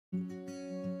In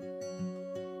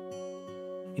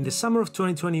the summer of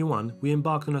 2021, we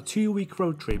embarked on a 2-week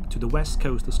road trip to the west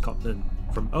coast of Scotland,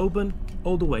 from Oban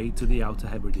all the way to the Outer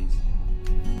Hebrides.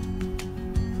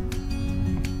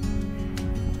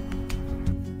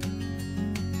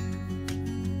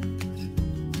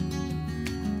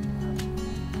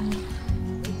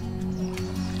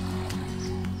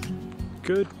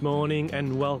 Good morning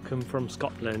and welcome from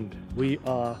Scotland. We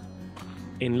are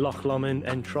in Loch Lomond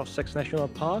and Trossachs National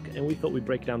Park, and we thought we'd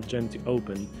break down the journey to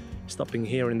Oban, stopping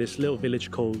here in this little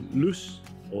village called Luss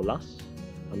or Lass.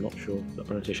 I'm not sure the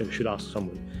pronunciation, we should ask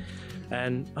someone.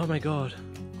 And oh my god,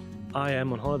 I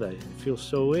am on holiday. It feels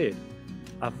so weird.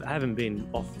 I haven't been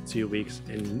off for 2 weeks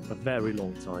in a very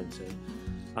long time, so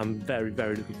I'm very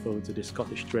looking forward to this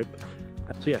Scottish trip.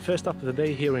 So yeah, first up of the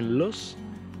day here in Luss,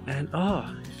 and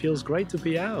it feels great to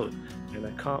be out, and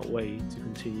I can't wait to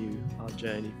continue our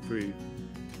journey through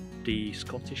the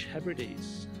Scottish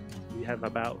Hebrides. We have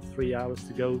about 3 hours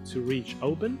to go to reach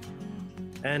Oban,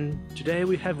 and today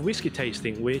we have whiskey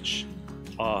tasting, which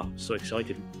so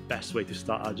excited. Best way to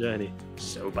start our journey.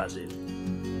 So buzzing.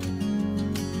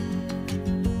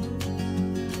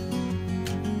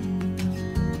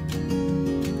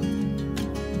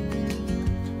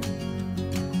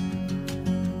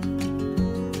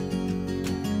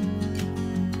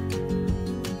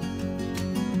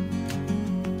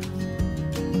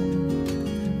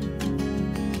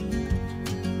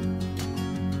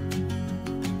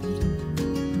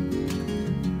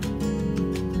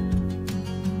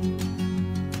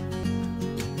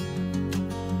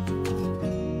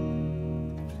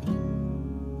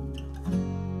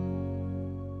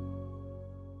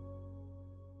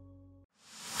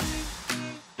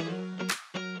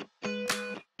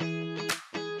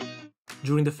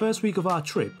 During the first week of our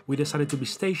trip, we decided to be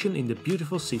stationed in the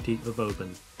beautiful city of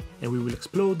Oban, and we will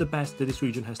explore the best that this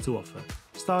region has to offer,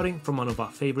 starting from one of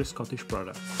our favourite Scottish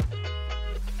products.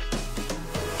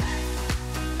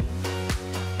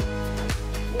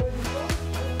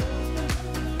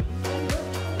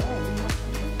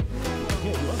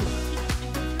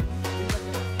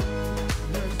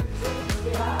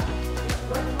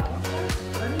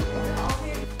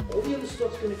 All the other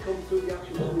stuff's going to come through the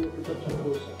actual production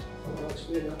process. I'll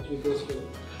explain that as we go through.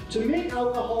 To make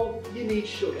alcohol, you need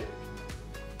sugar.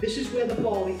 This is where the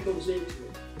barley comes into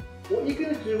it. What you're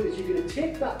going to do is you're going to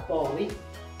take that barley,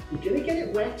 you're going to get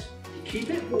it wet, you keep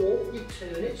it warm, you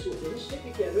turn it so it doesn't stick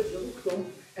together, it doesn't clump,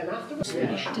 and after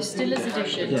Distiller's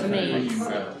edition to me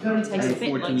tastes a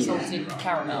bit like salted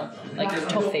caramel, like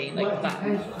toffee, like that.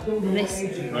 This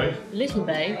little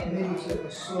bay. That makes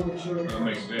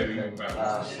it even better.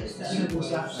 I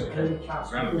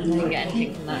didn't get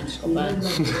anything from that, just got burnt.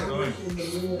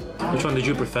 Which one did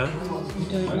you prefer? I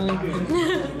don't like.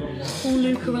 Oh,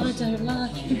 Luca, I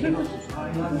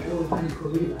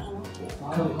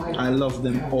don't like. I love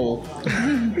them all.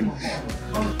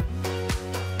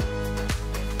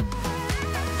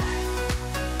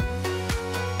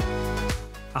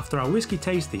 After our whiskey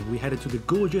tasting, we headed to the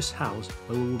gorgeous house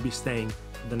where we will be staying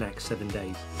for the next 7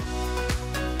 days.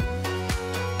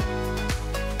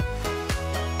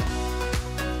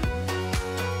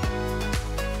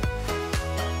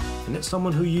 And as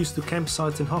someone who used to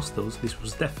campsites and hostels, this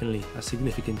was definitely a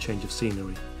significant change of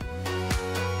scenery.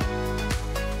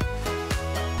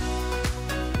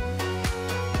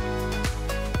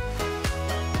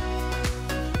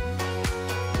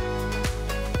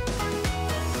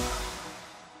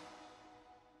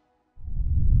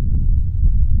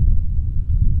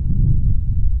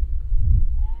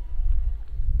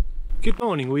 Good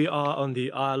morning, we are on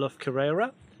the Isle of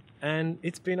Kerrera, and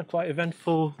it's been a quite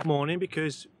eventful morning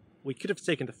because we could have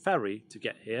taken the ferry to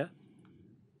get here,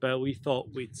 but we thought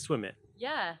we'd swim it.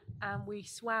 Yeah, and we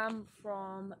swam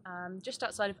from just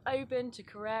outside of Oban to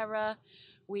Kerrera.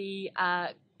 We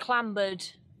clambered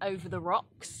over the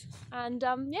rocks and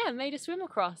yeah, made a swim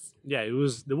across. Yeah,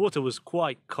 the water was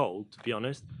quite cold, to be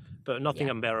honest, but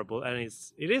nothing unbearable, and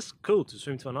it is cool to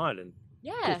swim to an island.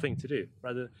 Yeah. Cool thing to do,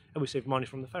 and we save money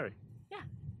from the ferry. Yeah.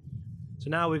 So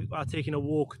now we are taking a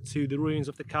walk to the ruins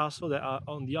of the castle that are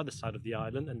on the other side of the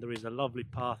island, and there is a lovely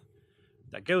path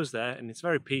that goes there, and it's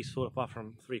very peaceful apart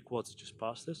from 3/4 just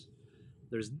past us.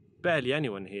 There's barely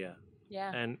anyone here.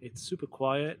 Yeah. And it's super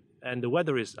quiet, and the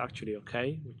weather is actually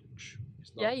okay, which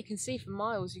is not... Yeah, you can see for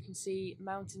miles, you can see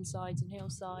mountainsides and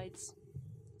hillsides.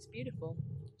 It's beautiful.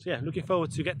 So yeah, looking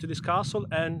forward to get to this castle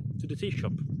and to the tea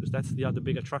shop, because that's the other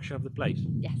big attraction of the place.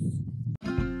 Yes.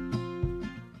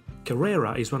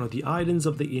 Kerrera is one of the islands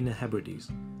of the Inner Hebrides,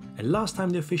 and last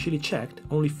time they officially checked,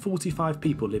 only 45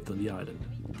 people lived on the island.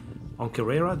 On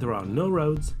Kerrera there are no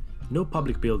roads, no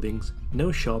public buildings,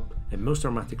 no shop, and most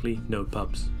dramatically, no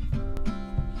pubs.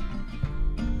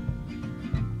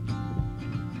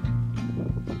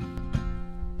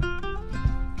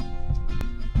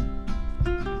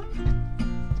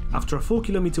 After a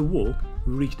 4-kilometre walk,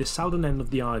 we reached the southern end of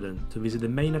the island to visit the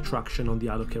main attraction on the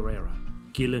Isle of Kerrera,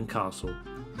 Gillen Castle.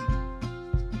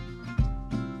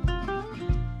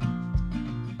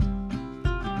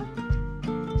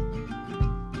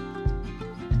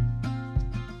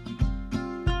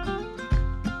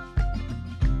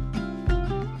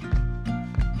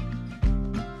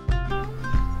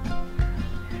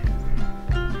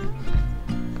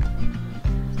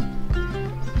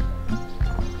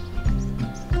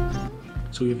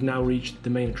 So we've now reached the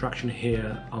main attraction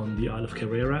here on the Isle of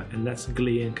Kerrera, and that's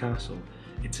Gillen Castle.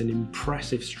 It's an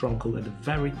impressive stronghold at the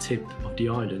very tip of the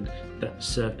island that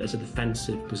served as a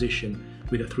defensive position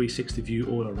with a 360 view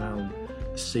all around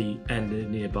the sea and the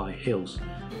nearby hills.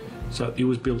 So it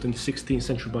was built in the 16th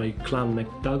century by Clan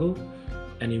MacDougall,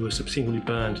 and it was subsequently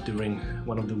burned during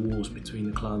one of the wars between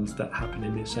the clans that happened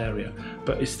in this area.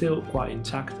 But it's still quite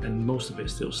intact and most of it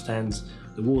still stands.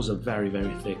 The walls are very,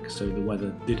 very thick, so the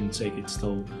weather didn't take its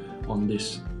toll on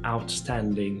this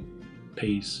outstanding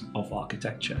piece of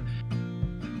architecture.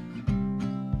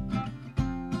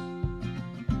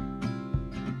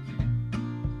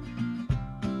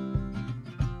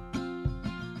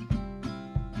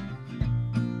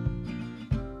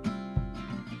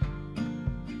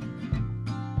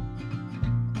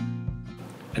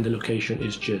 And the location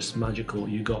is just magical.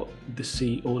 You got the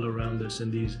sea all around us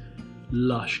and these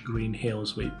lush green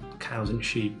hills with cows and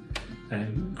sheep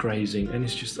grazing, and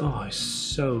it's just, oh, it's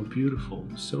so beautiful,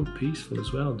 so peaceful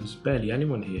as well. There's barely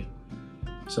anyone here.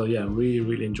 So yeah,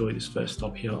 really enjoyed this first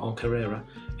stop here on Kerrera,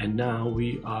 and now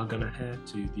we are gonna head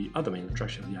to the other main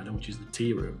attraction of the island, which is the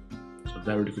tea room. So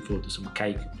very looking forward to some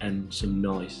cake and some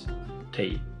nice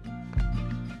tea.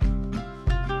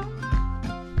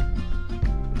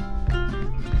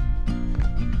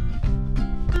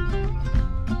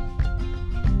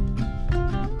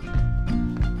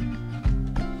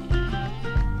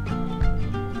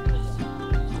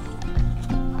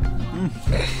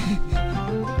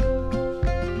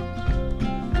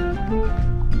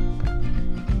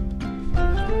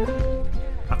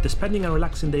 After spending a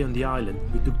relaxing day on the island,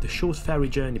 we took the short ferry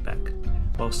journey back,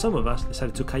 while some of us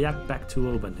decided to kayak back to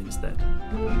Oban instead.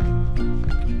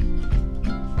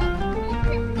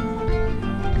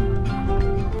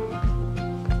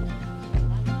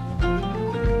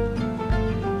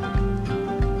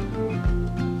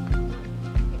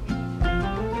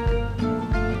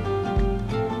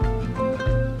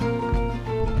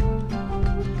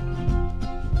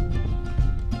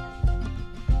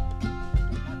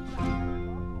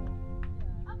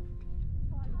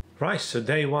 Right, so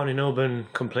day one in Oban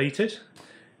completed.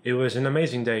 It was an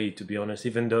amazing day, to be honest,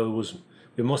 even though we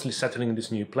were mostly settling in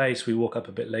this new place. We woke up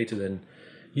a bit later than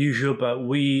usual, but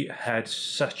we had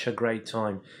such a great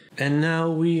time. And now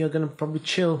we are going to probably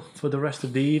chill for the rest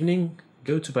of the evening,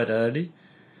 go to bed early,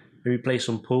 maybe play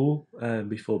some pool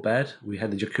before bed. We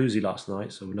had the jacuzzi last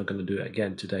night, so we're not going to do it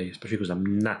again today, especially because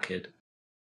I'm knackered.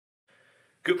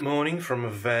 Good morning from a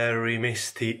very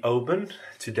misty Oban.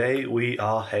 Today we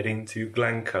are heading to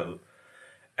Glencoe,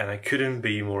 and I couldn't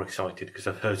be more excited because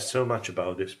I've heard so much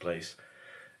about this place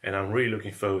and I'm really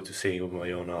looking forward to seeing it with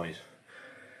my own eyes.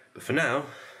 But for now,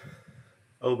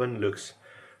 Oban looks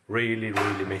really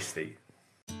misty.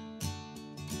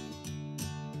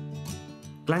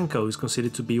 Glencoe is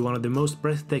considered to be one of the most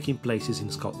breathtaking places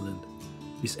in Scotland.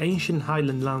 This ancient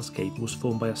highland landscape was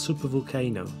formed by a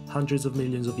supervolcano hundreds of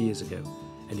millions of years ago,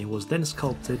 and it was then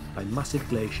sculpted by massive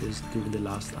glaciers during the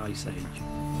last ice age.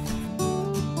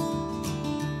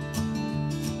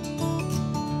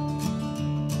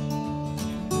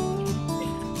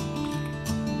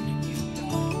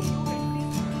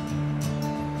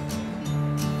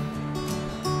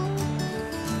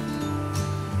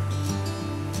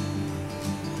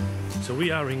 So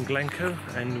we are in Glencoe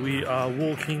and we are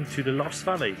walking to the Lost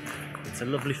Valley. It's a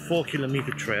lovely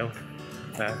 4-kilometre trail,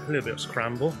 a little bit of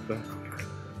scramble, but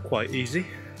quite easy,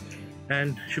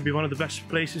 and should be one of the best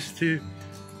places to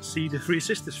see the Three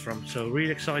Sisters from, so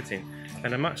really exciting.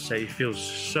 And I must say, it feels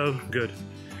so good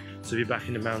to be back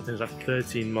in the mountains after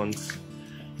 13 months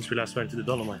since we last went to the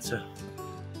Dolomites. So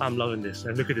I'm loving this,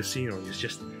 and look at the scenery, it's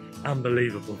just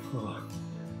unbelievable. Oh,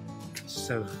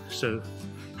 so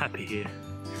happy here.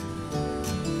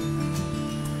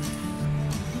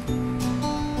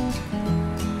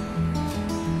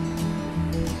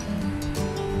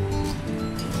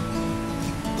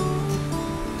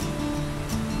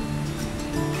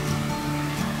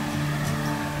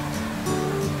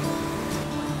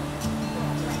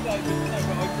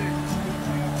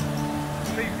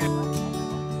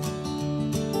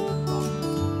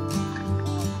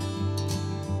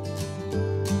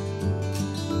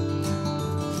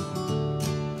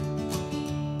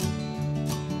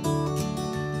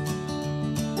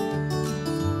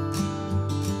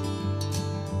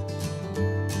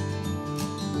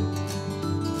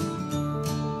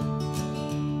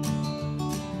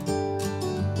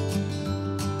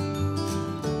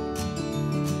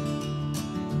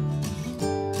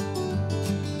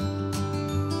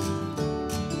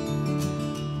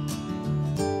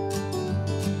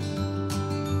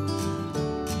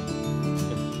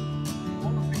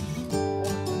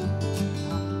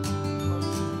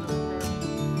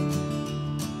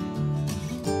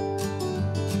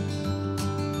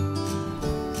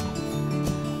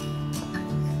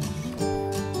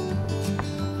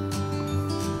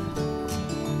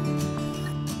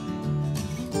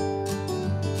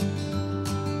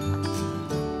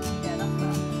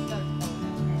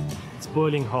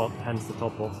 Boiling hot, hence the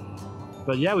top off.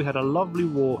 But yeah, we had a lovely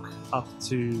walk up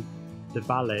to the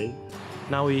valley.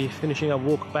 Now we're finishing our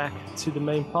walk back to the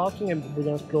main parking and we're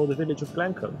going to explore the village of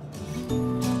Glencoe.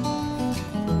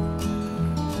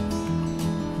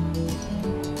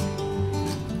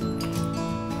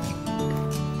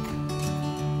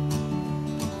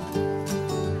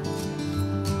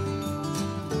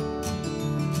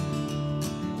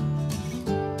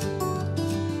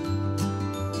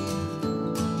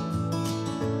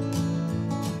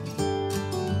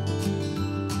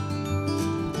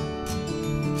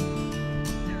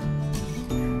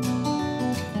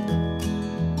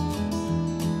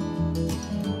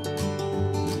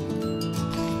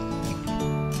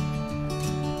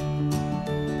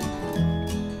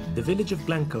 The village of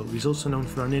Glencoe is also known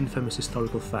for an infamous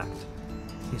historical fact.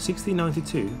 In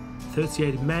 1692,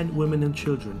 38 men, women and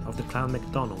children of the Clan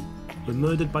MacDonald were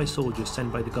murdered by soldiers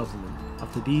sent by the government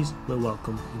after these were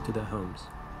welcomed into their homes.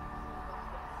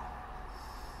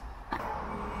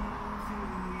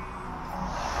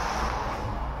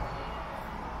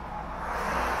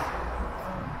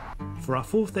 For our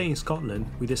fourth day in Scotland,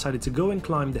 we decided to go and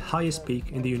climb the highest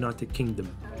peak in the United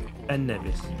Kingdom,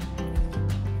 Nevis.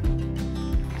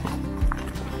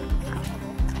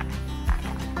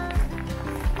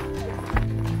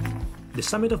 The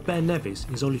summit of Nevis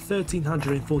is only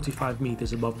 1,345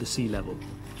 meters above the sea level,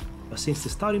 but since the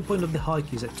starting point of the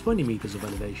hike is at 20 meters of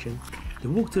elevation, the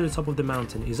walk to the top of the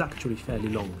mountain is actually fairly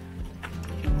long.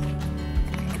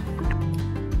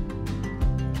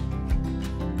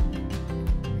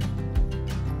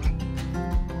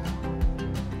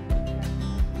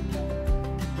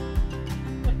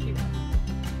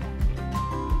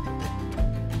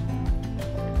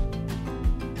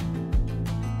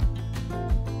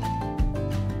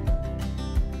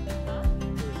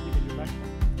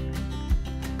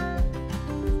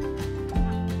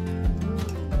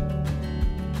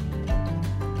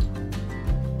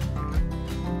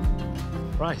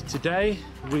 Right, today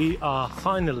we are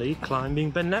finally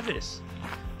climbing Nevis.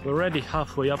 We're already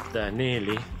halfway up there,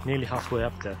 nearly halfway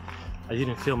up there. I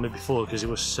didn't film it before because it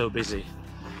was so busy.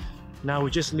 Now we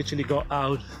just literally got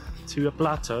out to a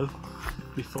plateau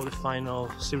before the final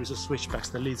series of switchbacks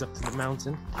that leads up to the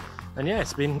mountain. And yeah,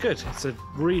 it's been good. It's a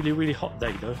really hot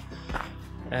day though.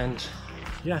 And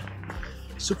yeah,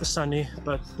 super sunny,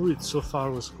 but the route so far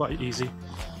was quite easy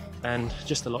and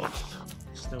just a lot of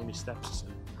stony steps. So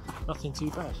nothing too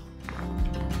bad.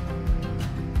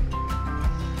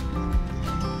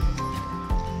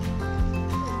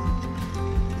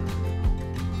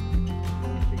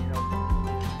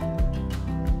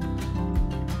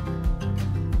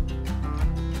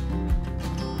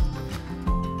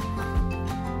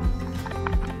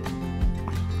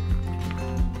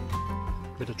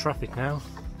 Bit of traffic now,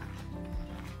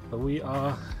 but we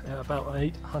are at about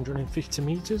 850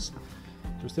 meters.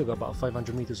 We've still got about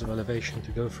 500 meters of elevation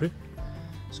to go through.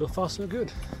 So far so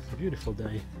good. A beautiful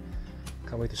day.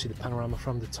 Can't wait to see the panorama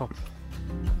from the top.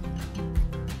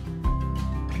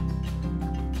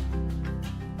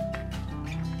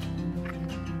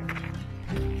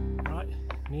 Right,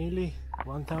 nearly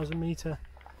 1000 meter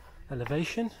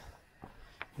elevation.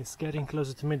 It's getting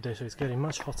closer to midday, so it's getting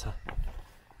much hotter,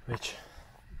 which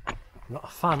I'm not a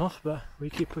fan of, but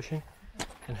we keep pushing,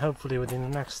 and hopefully within the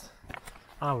next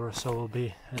hour or so we'll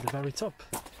be at the very top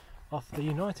of the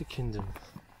United Kingdom.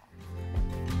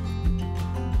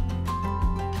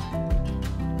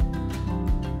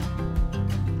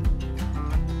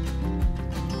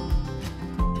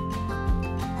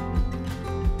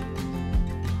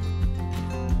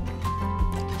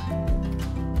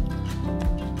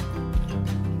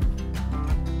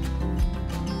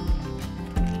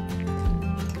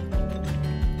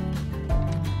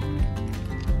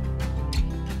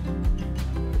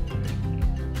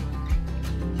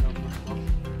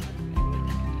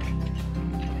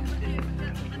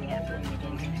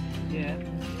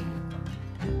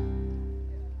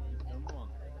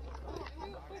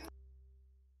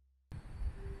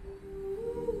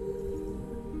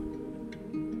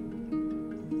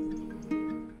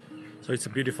 So it's a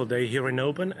beautiful day here in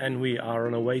Oban and we are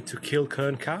on our way to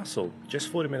Glencoe Castle, just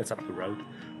 40 minutes up the road.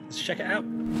 Let's check it out.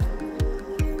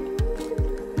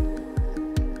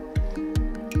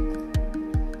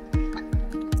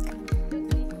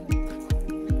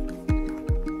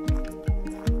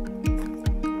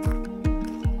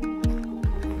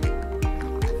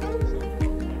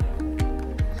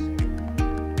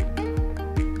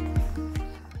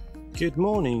 Good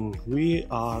morning, we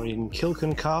are in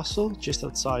Glencoe Castle, just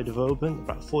outside of Oban,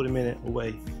 about 40 minutes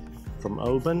away from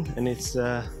Oban, and it's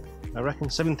I reckon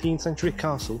 17th century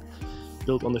castle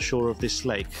built on the shore of this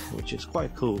lake, which is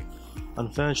quite cool.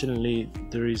 Unfortunately,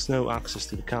 there is no access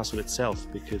to the castle itself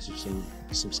because of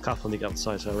some scaffolding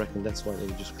outside, so I reckon that's why they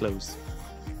just closed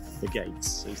the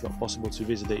gates, so it's not possible to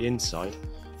visit the inside.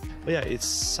 But yeah, it's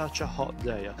such a hot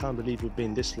day. I can't believe we've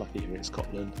been this lucky here in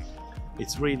Scotland.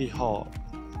 It's really hot.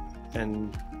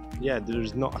 And yeah,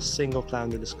 there's not a single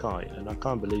cloud in the sky, and I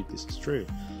can't believe this is true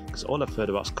because all I've heard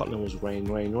about Scotland was rain,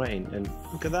 rain, rain, and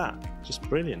look at that, just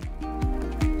brilliant.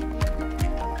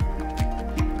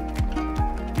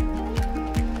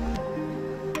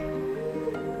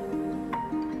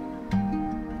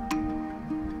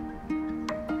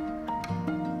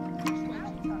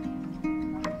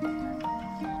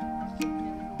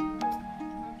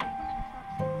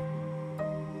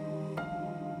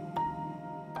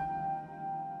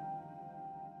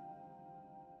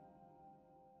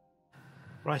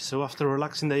 Right, so after a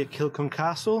relaxing day at Glencoe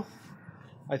Castle,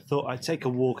 I thought I'd take a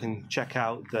walk and check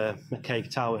out the McCaig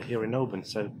Tower here in Oban,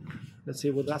 so let's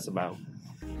see what that's about.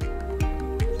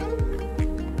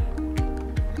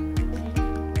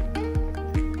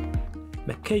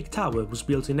 McCaig Tower was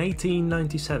built in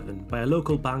 1897 by a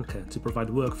local banker to provide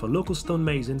work for local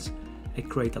stonemasons and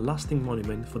create a lasting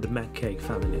monument for the McCaig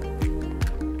family.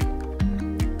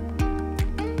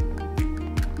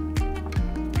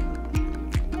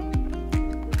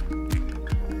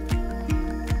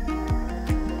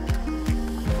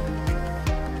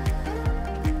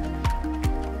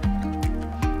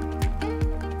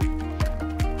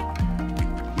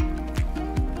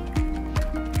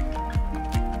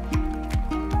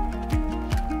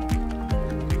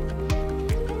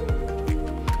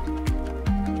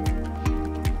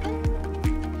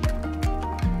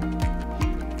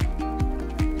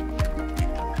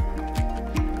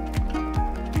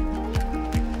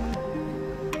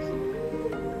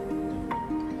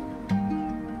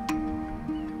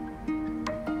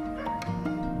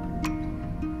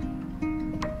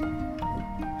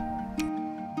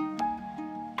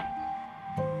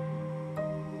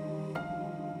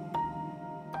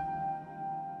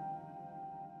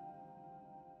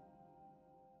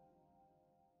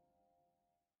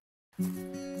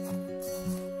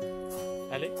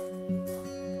 Ellie?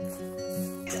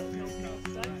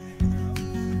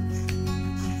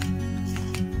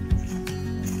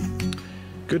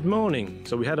 Good morning.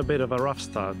 So we had a bit of a rough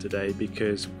start today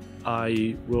because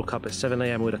I woke up at 7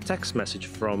 AM with a text message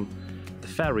from the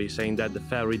ferry saying that the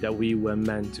ferry that we were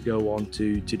meant to go on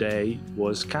to today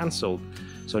was cancelled.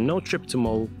 So no trip to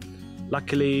Mull.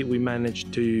 Luckily we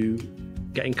managed to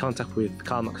get in contact with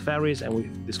Carmack Ferries and we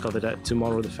discovered that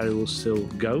tomorrow the ferry will still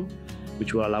go,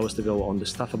 which will allow us to go on the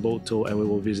Stafford boat tour, and we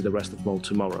will visit the rest of Mull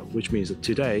tomorrow, which means that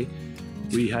today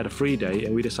we had a free day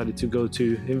and we decided to go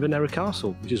to Inver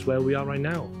Castle, which is where we are right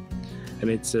now. And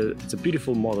it's a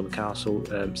beautiful modern castle,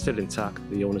 still intact,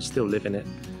 the owners still live in it,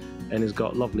 and it's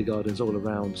got lovely gardens all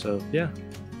around, so yeah,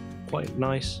 quite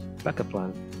nice backup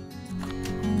plan.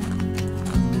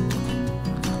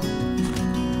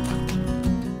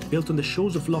 Built on the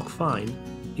shores of Loch Fyne,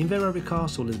 Inver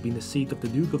Castle has been the seat of the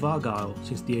Duke of Argyll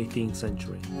since the 18th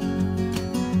century.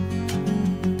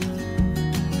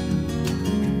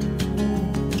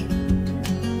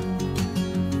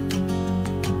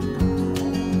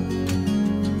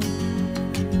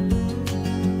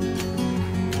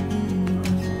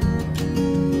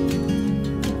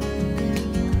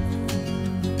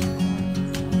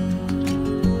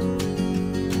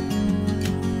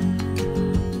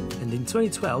 In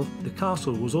 2012, the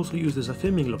castle was also used as a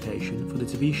filming location for the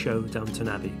TV show Downton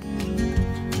Abbey.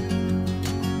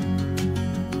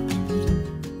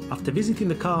 After visiting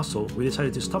the castle, we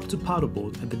decided to stop to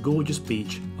paddleboard at the gorgeous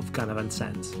beach of Canavan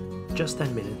Sands, just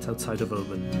 10 minutes outside of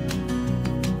Oban.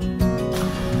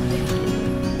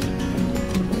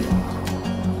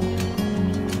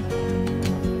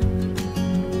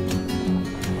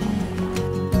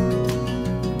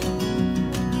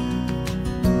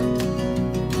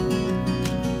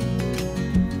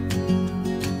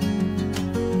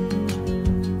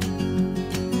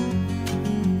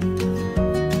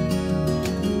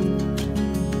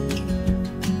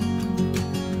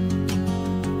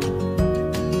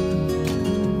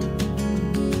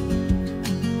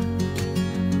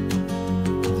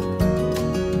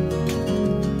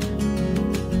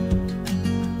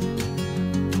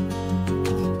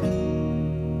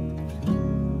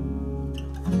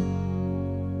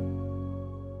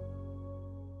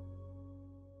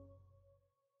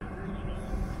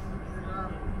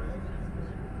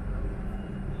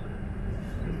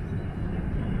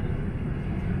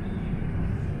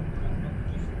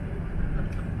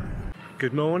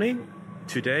 Good morning.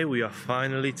 Today we are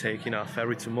finally taking our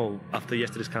ferry to Mull. After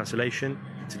yesterday's cancellation,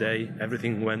 today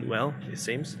everything went well, it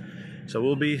seems. So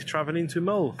we'll be travelling to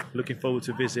Mull. Looking forward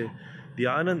to visit the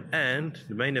island, and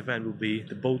the main event will be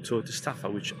the boat tour to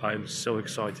Staffa, which I'm so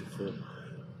excited for.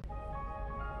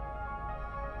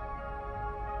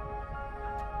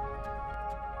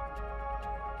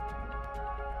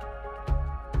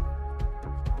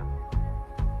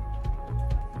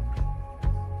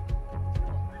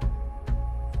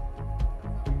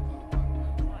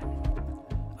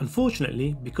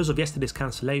 Unfortunately, because of yesterday's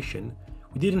cancellation,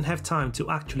 we didn't have time to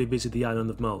actually visit the island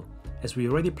of Mull, as we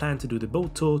already planned to do the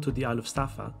boat tour to the Isle of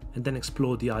Staffa and then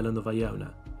explore the island of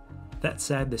Iona. That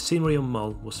said, the scenery on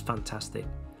Mull was fantastic,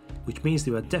 which means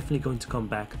they were definitely going to come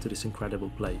back to this incredible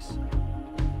place.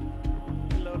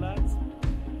 Hello lads.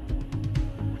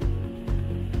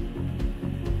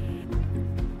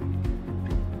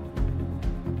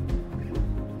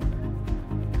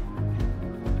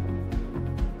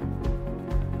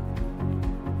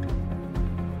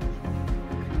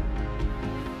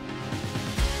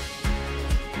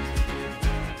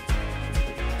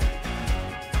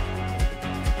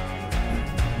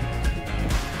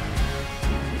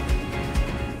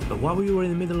 But while we were in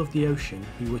the middle of the ocean,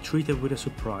 we were treated with a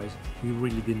surprise we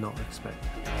really did not expect.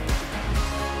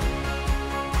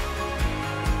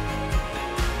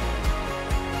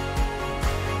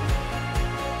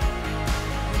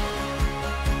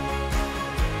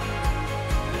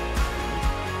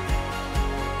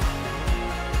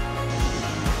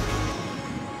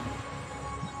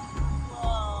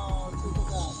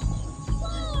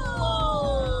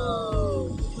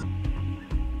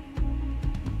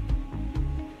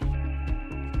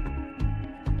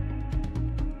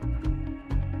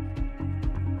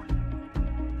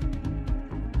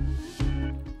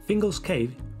 Fingal's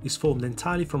Cave is formed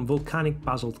entirely from volcanic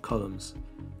basalt columns,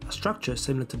 a structure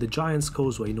similar to the Giant's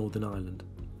Causeway in Northern Ireland.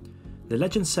 The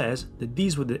legend says that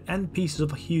these were the end pieces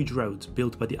of a huge road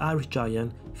built by the Irish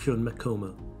giant Fionn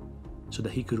McComb, so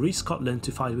that he could reach Scotland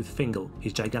to fight with Fingal,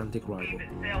 his gigantic rival. You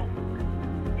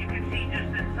can see just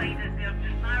inside us there,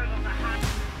 just now on the hand.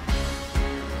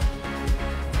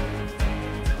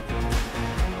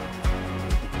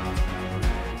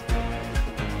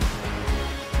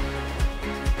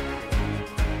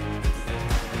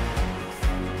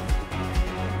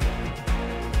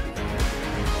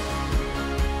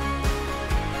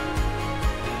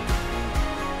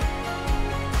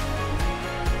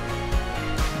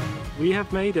 We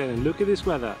have made it, and look at this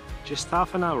weather. Just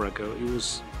half an hour ago it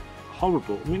was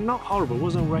horrible. I mean, not horrible, it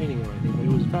wasn't raining or anything, but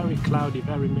it was very cloudy,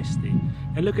 very misty.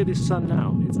 And look at this sun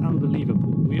now, it's unbelievable.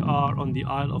 We are on the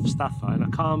Isle of Staffa, and I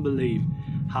can't believe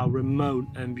how remote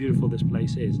and beautiful this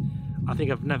place is. I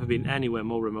think I've never been anywhere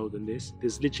more remote than this.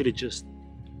 There's literally just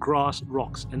grass,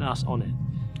 rocks and us on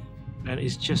it. And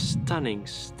it's just stunning,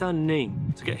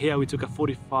 stunning. To get here we took a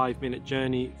 45-minute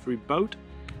journey through boat,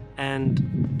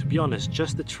 and to be honest,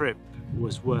 just the trip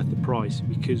was worth the price,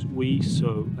 because we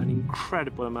saw an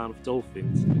incredible amount of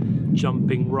dolphins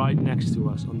jumping right next to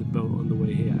us on the boat on the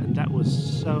way here, and that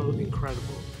was so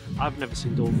incredible. I've never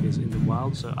seen dolphins in the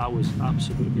wild, so I was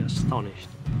absolutely astonished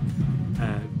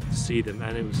to see them,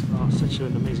 and it was such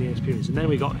an amazing experience. And then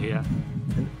we got here,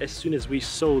 and as soon as we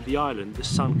saw the island, the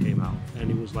sun came out,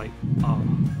 and it was like, oh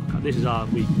God, this is our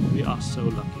week. We are so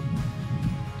lucky.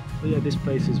 But yeah, this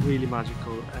place is really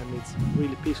magical, and it's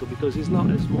really peaceful because it's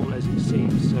not as small as it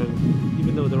seems. So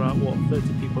even though there are 30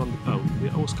 people on the boat,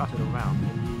 we're all scattered around,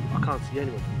 and I can't see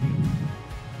anyone.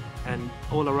 And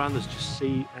all around us just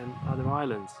sea and other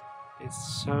islands.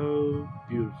 It's so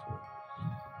beautiful.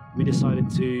 We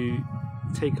decided to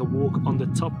take a walk on the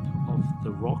top of the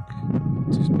rock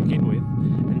to begin with,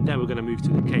 and then we're going to move to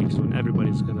the caves when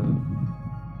everybody's going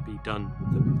to be done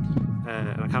with them.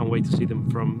 And I can't wait to see them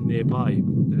from nearby.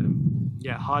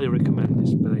 Yeah, highly recommend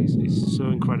this place. It's so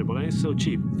incredible, and it's so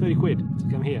cheap, 30 quid to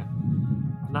come here.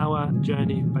 An hour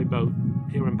journey by boat,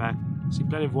 here and back. See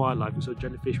plenty of wildlife. We saw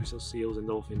jellyfish, we saw seals and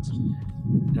dolphins.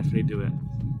 Definitely do it.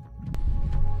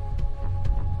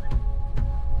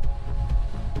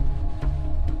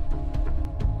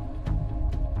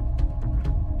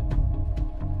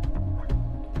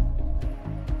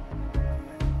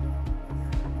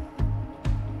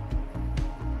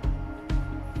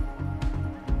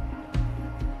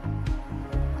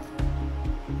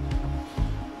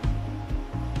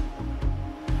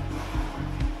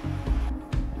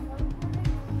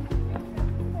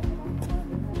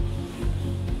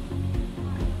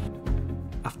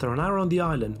 After an hour on the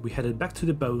island, we headed back to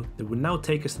the boat that would now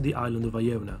take us to the island of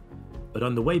Iona, but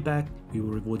on the way back we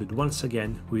were rewarded once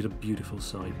again with a beautiful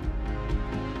sight.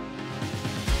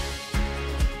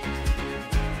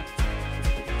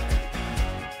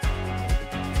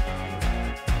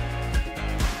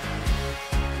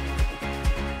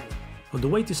 On the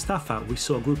way to Staffa we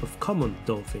saw a group of common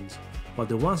dolphins, while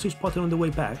the ones we spotted on the way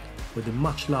back were the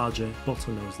much larger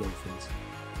bottlenose dolphins.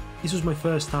 This was my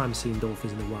first time seeing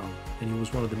dolphins in the wild, and it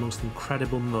was one of the most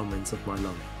incredible moments of my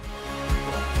life.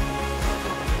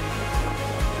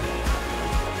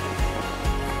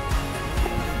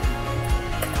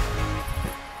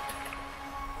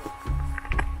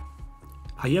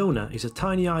 Iona is a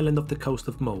tiny island off the coast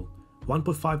of Mull,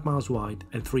 1.5 miles wide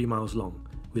and 3 miles long,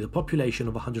 with a population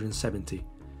of 170.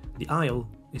 The Isle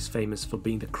is famous for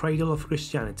being the cradle of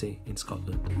Christianity in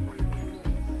Scotland.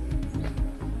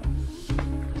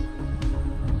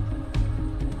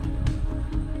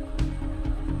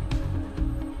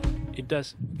 It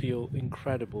does feel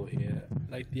incredible here,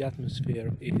 like the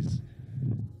atmosphere is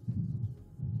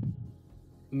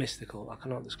mystical. I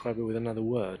cannot describe it with another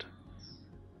word.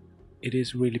 It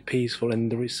is really peaceful,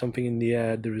 and there is something in the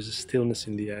air, there is a stillness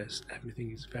in the air.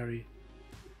 Everything is very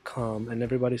calm and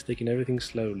everybody's taking everything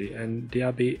slowly, and the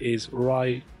Abbey is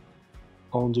right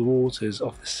on the waters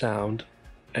of the Sound,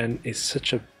 and it's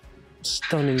such a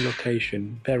stunning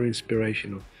location, very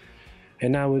inspirational.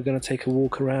 And now we're going to take a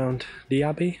walk around the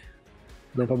Abbey,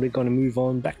 and then probably going to move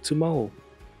on back to Mull.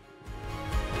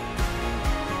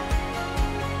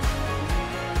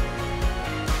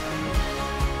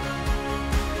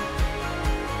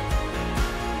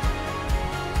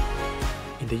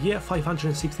 In the year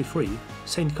 563,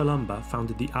 Saint Columba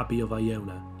founded the Abbey of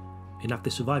Iona, and after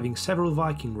surviving several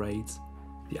Viking raids,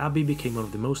 the Abbey became one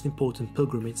of the most important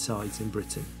pilgrimage sites in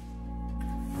Britain.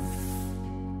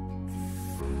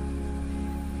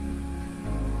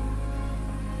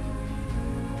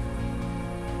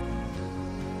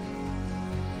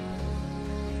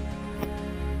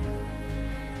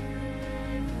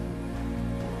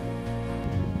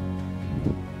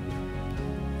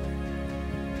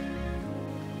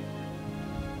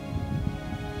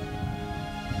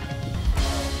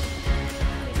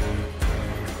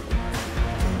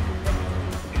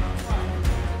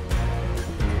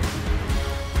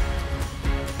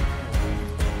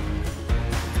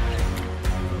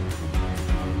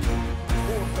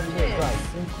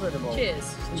 Incredible.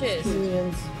 Cheers. Cheers.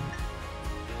 Experience.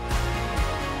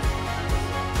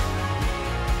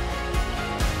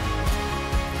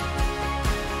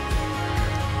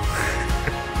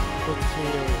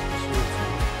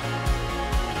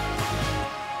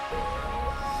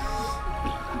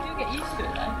 You do get used to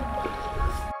it though.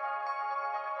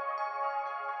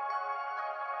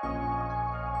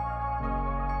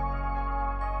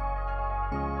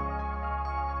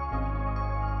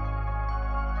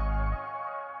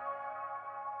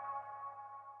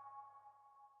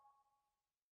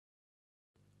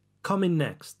 Coming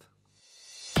next,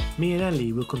 me and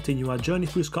Ellie will continue our journey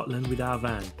through Scotland with our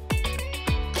van,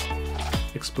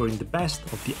 exploring the best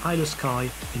of the Isle of Skye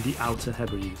in the Outer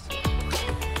Hebrides.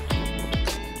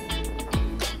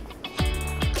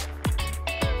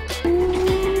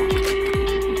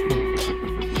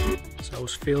 So I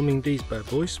was filming these bad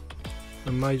boys,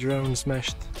 and my drone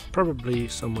smashed probably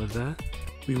somewhere there.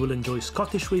 We will enjoy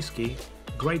Scottish whiskey,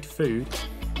 great food,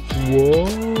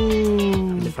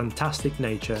 and the fantastic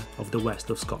nature of the west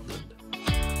of Scotland.